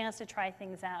as a chance to try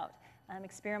things out.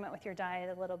 Experiment with your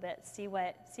diet a little bit. See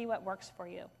what works for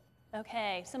you.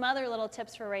 Okay, some other little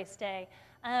tips for race day.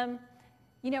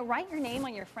 Write your name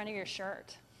on your front of your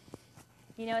shirt.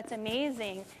 It's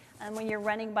amazing when you're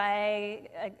running by,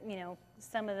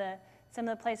 some of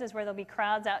the places where there'll be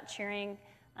crowds out cheering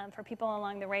for people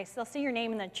along the race. They'll see your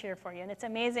name and they'll cheer for you, and it's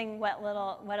amazing what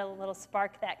a little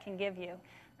spark that can give you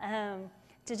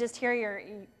to just hear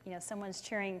someone's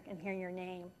cheering and hear your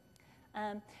name.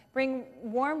 Bring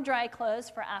warm, dry clothes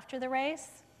for after the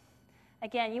race.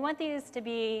 Again, you want these to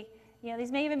be,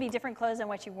 these may even be different clothes than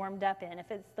what you warmed up in.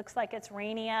 If it looks like it's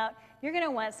rainy out, you're going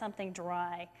to want something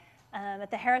dry.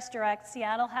 At the Harris Direct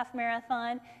Seattle Half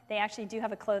Marathon, they actually do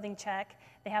have a clothing check.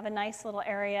 They have a nice little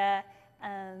area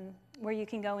where you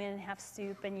can go in and have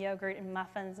soup and yogurt and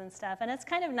muffins and stuff. And it's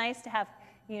kind of nice to have,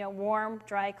 warm,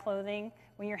 dry clothing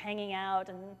when you're hanging out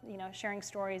and, sharing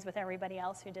stories with everybody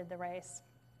else who did the race.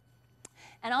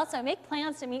 And also make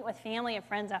plans to meet with family and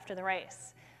friends after the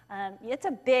race. It's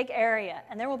a big area,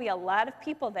 and there will be a lot of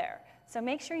people there. So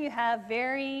make sure you have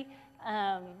very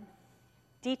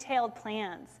detailed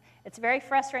plans. It's very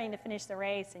frustrating to finish the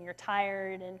race, and you're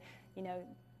tired, and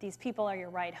these people are your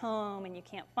ride home, and you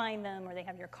can't find them, or they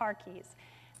have your car keys.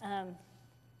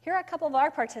 Here are a couple of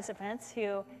our participants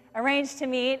who arranged to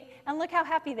meet, and look how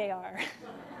happy they are.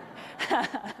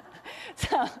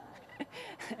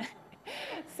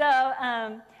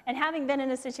 And having been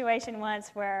in a situation once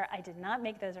where I did not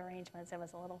make those arrangements, it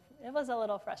was a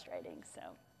little frustrating. So,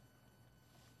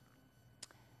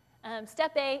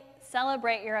 step 8,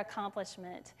 celebrate your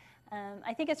accomplishment.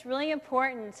 I think it's really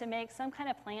important to make some kind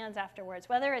of plans afterwards,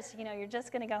 whether it's you're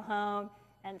just going to go home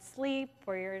and sleep,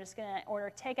 or you're just going to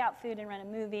order takeout food and rent a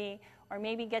movie, or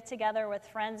maybe get together with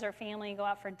friends or family, go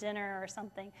out for dinner or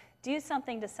something. Do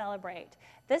something to celebrate.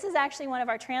 This is actually one of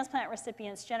our transplant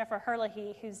recipients, Jennifer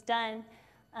Herlihy, who's done,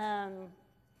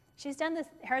 she's done the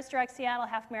Harris Direct Seattle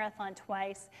Half Marathon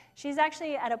twice. She's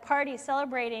actually at a party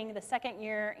celebrating the 2nd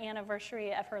year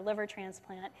anniversary of her liver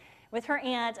transplant with her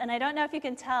aunt, and I don't know if you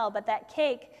can tell, but that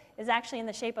cake is actually in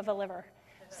the shape of a liver.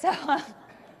 So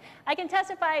I can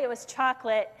testify it was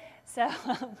chocolate, so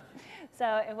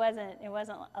it wasn't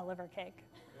a liver cake.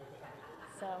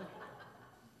 So,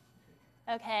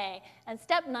 okay, and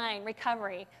step 9,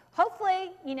 recovery.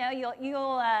 Hopefully,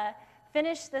 you'll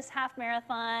finish this half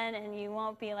marathon and you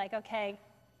won't be like, okay,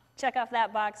 check off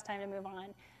that box, time to move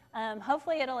on.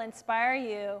 Hopefully it'll inspire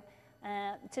you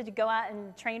to go out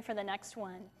and train for the next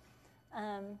one.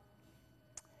 I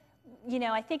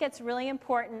think it's really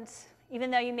important,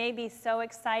 even though you may be so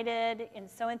excited and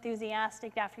so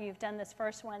enthusiastic after you've done this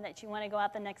first one that you want to go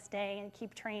out the next day and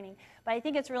keep training. But I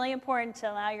think it's really important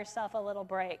to allow yourself a little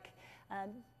break.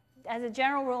 As a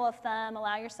general rule of thumb,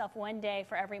 allow yourself 1 day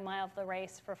for every mile of the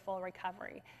race for full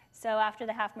recovery. So after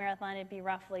the half marathon, it'd be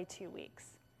roughly 2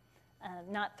 weeks,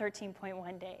 not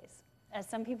 13.1 days, as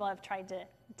some people have tried to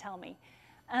tell me.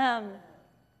 And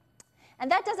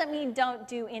that doesn't mean don't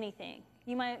do anything.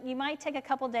 You might take a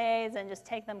couple days and just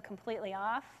take them completely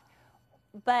off,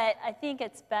 but I think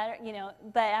it's better,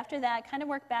 but after that, kind of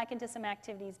work back into some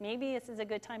activities. Maybe this is a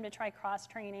good time to try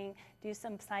cross-training, do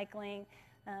some cycling.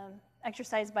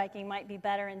 Exercise biking might be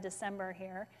better in December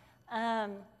here.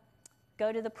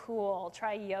 Go to the pool,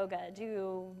 try yoga,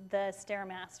 do the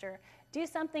Stairmaster. Do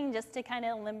something just to kind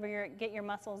of get your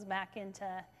muscles back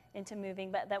into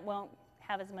moving, but that won't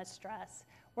have as much stress.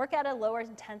 Work at a lower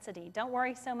intensity. Don't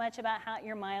worry so much about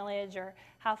your mileage or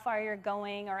how far you're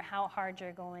going or how hard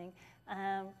you're going.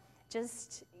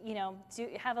 Just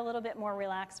have a little bit more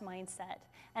relaxed mindset.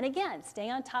 And again, stay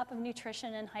on top of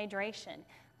nutrition and hydration.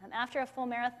 After a full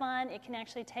marathon, it can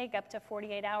actually take up to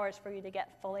 48 hours for you to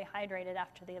get fully hydrated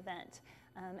after the event.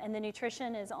 And the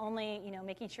nutrition is only,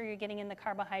 making sure you're getting in the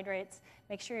carbohydrates,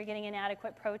 make sure you're getting in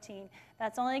adequate protein.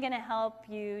 That's only going to help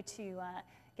you to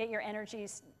get your energy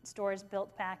stores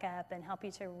built back up and help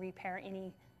you to repair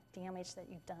any damage that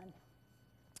you've done.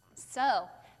 So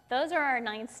those are our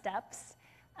 9 steps.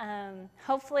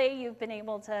 Hopefully you've been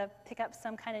able to pick up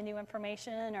some kind of new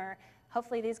information, or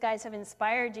hopefully these guys have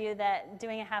inspired you that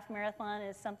doing a half marathon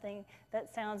is something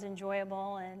that sounds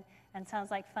enjoyable and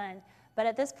sounds like fun. But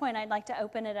at this point, I'd like to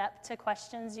open it up to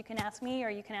questions you can ask me, or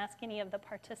you can ask any of the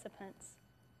participants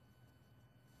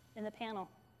in the panel.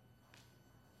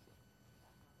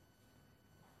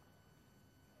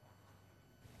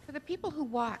 For the people who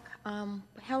walk,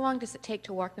 how long does it take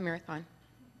to walk the marathon?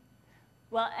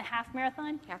 Well, a half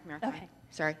marathon? Half marathon. Okay.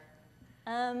 Sorry.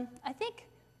 I think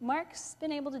Mark's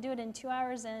been able to do it in 2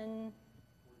 hours and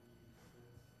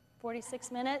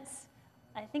 46 minutes.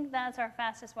 I think that's our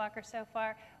fastest walker so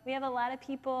far. We have a lot of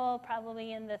people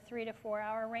probably in the 3 to 4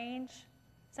 hour range.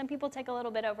 Some people take a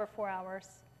little bit over 4 hours.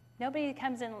 Nobody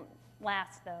comes in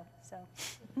last though, so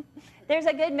there's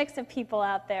a good mix of people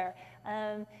out there.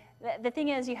 The thing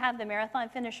is, you have the marathon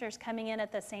finishers coming in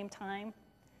at the same time,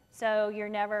 so you're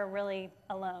never really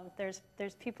alone. There's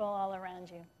people all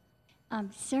around you.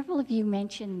 Several of you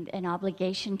mentioned an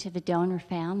obligation to the donor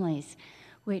families,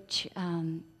 which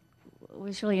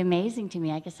was really amazing to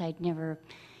me. I guess I'd never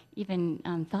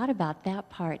even thought about that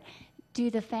part.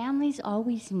 Do the families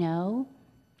always know?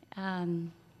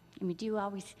 Do you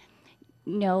always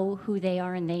know who they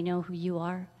are and they know who you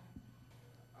are?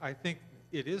 I think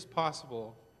it is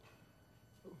possible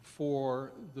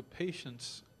for the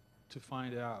patients to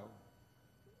find out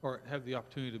or have the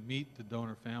opportunity to meet the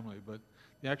donor family, but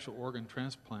the actual organ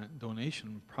transplant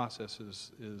donation process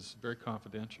is very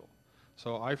confidential.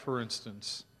 So I, for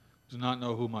instance, do not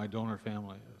know who my donor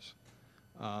family is.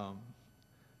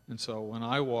 And so when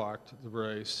I walked the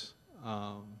race,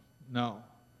 no,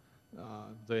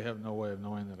 they have no way of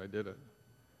knowing that I did it.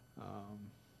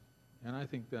 And I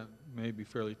think that may be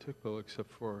fairly typical,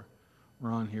 except for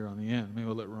Ron here on the end. Maybe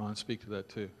we'll let Ron speak to that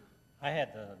too. I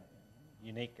had the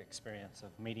unique experience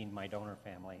of meeting my donor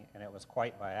family, and it was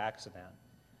quite by accident.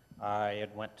 I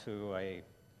had went to a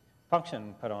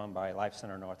function put on by Life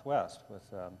Center Northwest with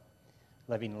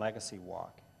Living Legacy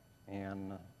Walk.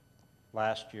 And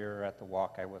last year at the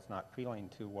walk, I was not feeling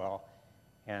too well,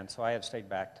 and so I had stayed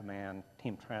back to man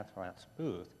Team Transplant's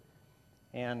booth.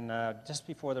 And just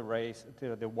before the race,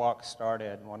 the walk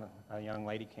started, a young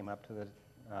lady came up to the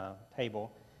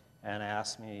table and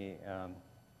asked me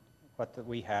what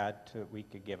we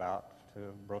could give out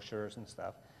to brochures and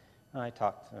stuff. And I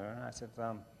talked to her, and I said,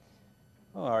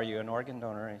 oh, are you an organ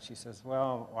donor? And she says,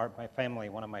 well, one of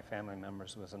my family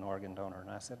members was an organ donor. And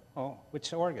I said, oh,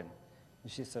 which organ?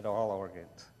 And she said, all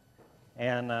organs.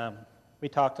 And we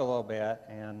talked a little bit,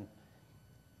 and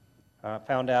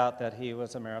found out that he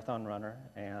was a marathon runner,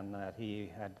 and that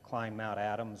he had climbed Mount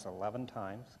Adams 11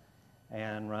 times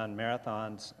and run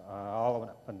marathons all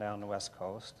up and down the West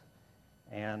Coast.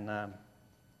 And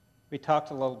we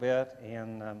talked a little bit,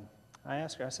 and I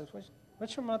asked her, I said,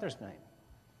 what's your mother's name?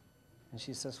 And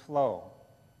she says, Flo.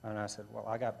 And I said, well,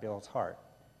 I got Bill's heart,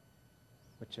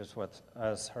 which is what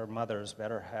as her mother's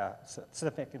better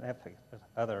significant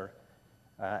other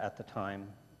at the time.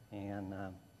 And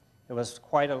it was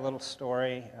quite a little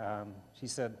story. She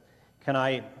said, can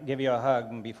I give you a hug?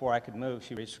 And before I could move,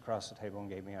 she reached across the table and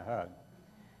gave me a hug.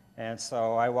 And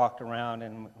so I walked around,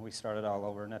 and we started all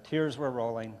over. And the tears were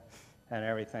rolling and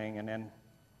everything. And then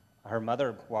her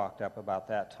mother walked up about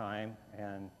that time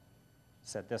and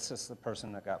said, this is the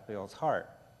person that got Bill's heart.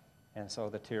 And so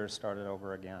the tears started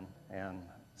over again, and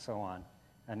so on.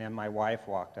 And then my wife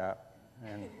walked up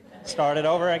and started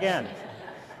over again.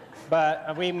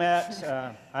 But we met,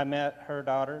 I met her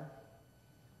daughter.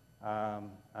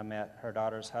 I met her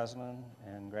daughter's husband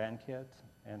and grandkids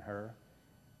and her.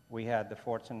 We had the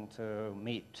fortune to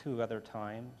meet 2 other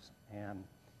times, and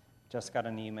just got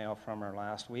an email from her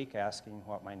last week asking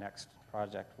what my next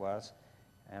project was.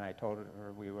 And I told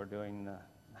her we were doing the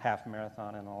half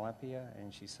marathon in Olympia,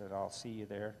 and she said, I'll see you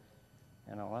there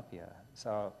in Olympia.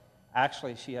 So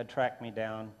actually, she had tracked me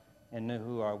down and knew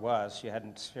who I was. She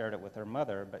hadn't shared it with her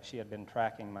mother, but she had been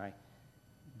tracking my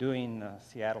doing the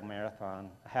Seattle Marathon,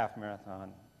 half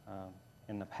marathon,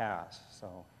 in the past.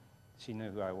 So she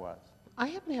knew who I was. I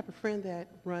happen to have a friend that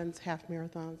runs half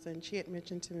marathons, and she had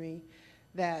mentioned to me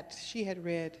that she had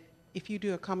read if you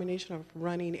do a combination of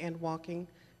running and walking,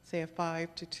 say a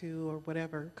 5 to 2 or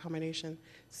whatever combination,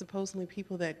 supposedly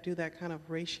people that do that kind of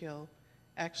ratio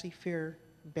actually fare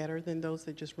better than those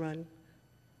that just run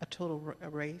a total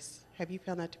race. Have you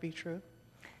found that to be true?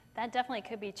 That definitely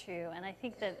could be true, and I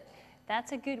think that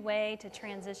that's a good way to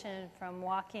transition from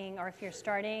walking, or if you're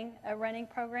starting a running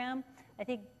program, I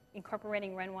think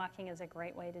incorporating run walking is a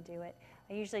great way to do it.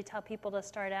 I usually tell people to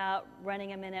start out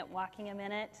running a minute, walking a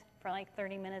minute for like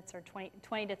 30 minutes or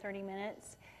 20 to 30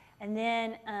 minutes. And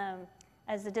then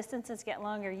as the distances get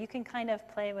longer, you can kind of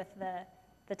play with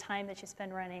the time that you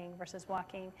spend running versus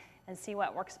walking and see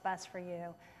what works best for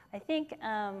you. I think,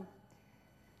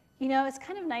 you know, it's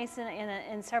kind of nice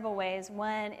in several ways.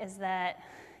 One is that,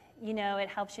 you know, it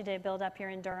helps you to build up your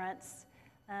endurance.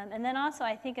 And then also,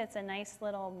 I think it's a nice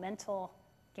little mental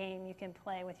game you can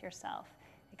play with yourself.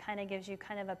 It kind of gives you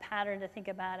kind of a pattern to think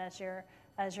about as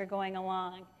you're going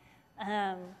along.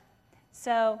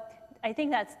 So I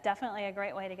think that's definitely a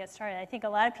great way to get started. I think a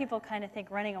lot of people kind of think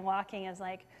running and walking is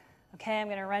like, okay, I'm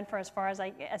going to run for as far as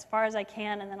I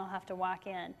can, and then I'll have to walk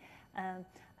in.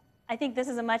 I think this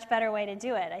is a much better way to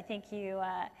do it. I think you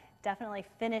definitely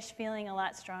finish feeling a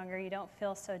lot stronger. You don't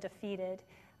feel so defeated,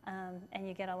 and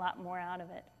you get a lot more out of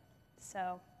it.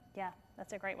 So, yeah,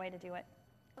 that's a great way to do it.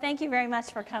 Thank you very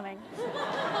much for coming.